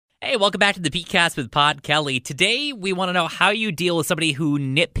Hey, welcome back to the Beatcast with Pod Kelly. Today, we want to know how you deal with somebody who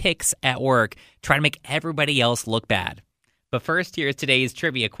nitpicks at work, trying to make everybody else look bad. But first, here's today's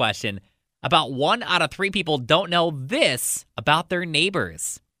trivia question. About 1 out of 3 people don't know this about their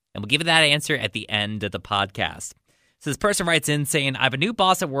neighbors. And we'll give you that answer at the end of the podcast. So this person writes in saying, I have a new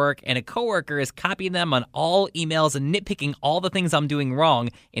boss at work and a coworker is copying them on all emails and nitpicking all the things I'm doing wrong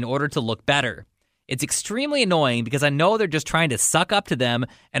in order to look better. It's extremely annoying because I know they're just trying to suck up to them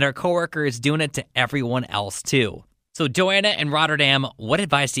and our coworker is doing it to everyone else too. So Joanna in Rotterdam, what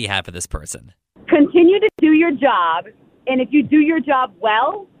advice do you have for this person? Continue to do your job, and if you do your job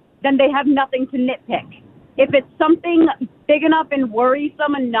well, then they have nothing to nitpick. If it's something big enough and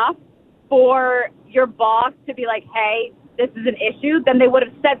worrisome enough for your boss to be like, hey, this is an issue, then they would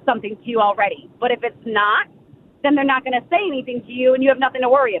have said something to you already. But if it's not, then they're not going to say anything to you and you have nothing to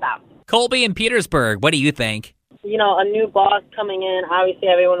worry about. Colby in Petersburg, what do you think? You know, a new boss coming in, obviously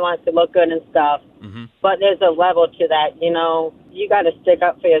everyone wants to look good and stuff, but there's a level to that, you know. You got to stick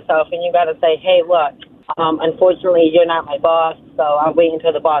up for yourself and you got to say, hey, look, unfortunately you're not my boss, so I'll wait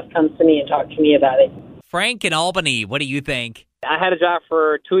until the boss comes to me and talk to me about it. Frank in Albany, what do you think? I had a job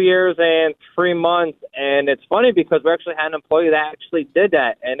for 2 years and 3 months, and it's funny because we actually had an employee that actually did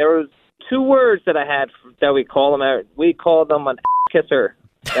that, and there was 2 words that I had that we call them. We call them an kisser.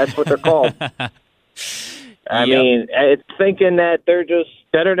 That's what they're called. I mean, it's thinking that they're just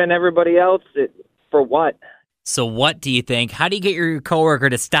better than everybody else. For what? So what do you think? How do you get your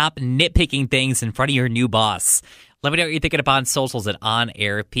coworker to stop nitpicking things in front of your new boss? Let me know what you're thinking about socials at On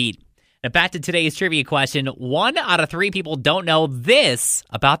Air Pete. Now back to today's trivia question. 1 out of 3 people don't know this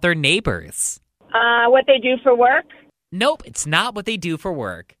about their neighbors. What they do for work? Nope, it's not what they do for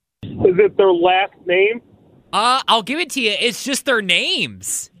work. Is it their last name? I'll give it to you. It's just their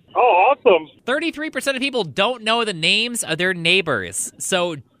names. Oh, awesome. 33% of people don't know the names of their neighbors.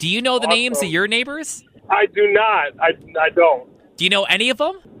 So do you know the names of your neighbors? I do not. I don't. Do you know any of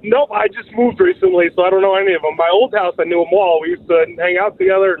them? Nope, I just moved recently, so I don't know any of them. My old house, I knew them all. We used to hang out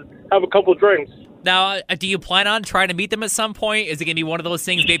together and have a couple drinks. Now, do you plan on trying to meet them at some point? Is it going to be one of those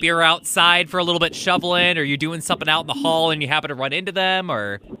things, maybe you're outside for a little bit shoveling, or you're doing something out in the hall and you happen to run into them,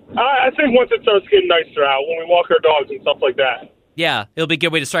 or? I think once it starts getting nicer out, when we walk our dogs and stuff like that. Yeah, it'll be a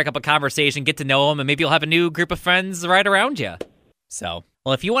good way to strike up a conversation, get to know them, and maybe you'll have a new group of friends right around you. So,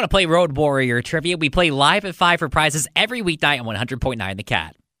 well, if you want to play Road Warrior Trivia, we play live at 5 for prizes every weeknight on 100.9 The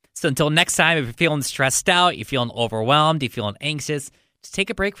Cat. So until next time, if you're feeling stressed out, you're feeling overwhelmed, you're feeling anxious, just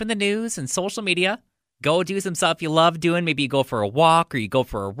take a break from the news and social media. Go do some stuff you love doing. Maybe you go for a walk or you go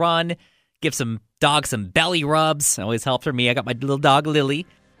for a run. Give some dogs some belly rubs. Always helps for me. I got my little dog, Lily.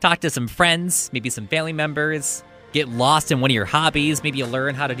 Talk to some friends, maybe some family members. Get lost in one of your hobbies. Maybe you'll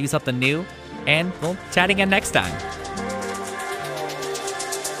learn how to do something new. And we'll chat again next time.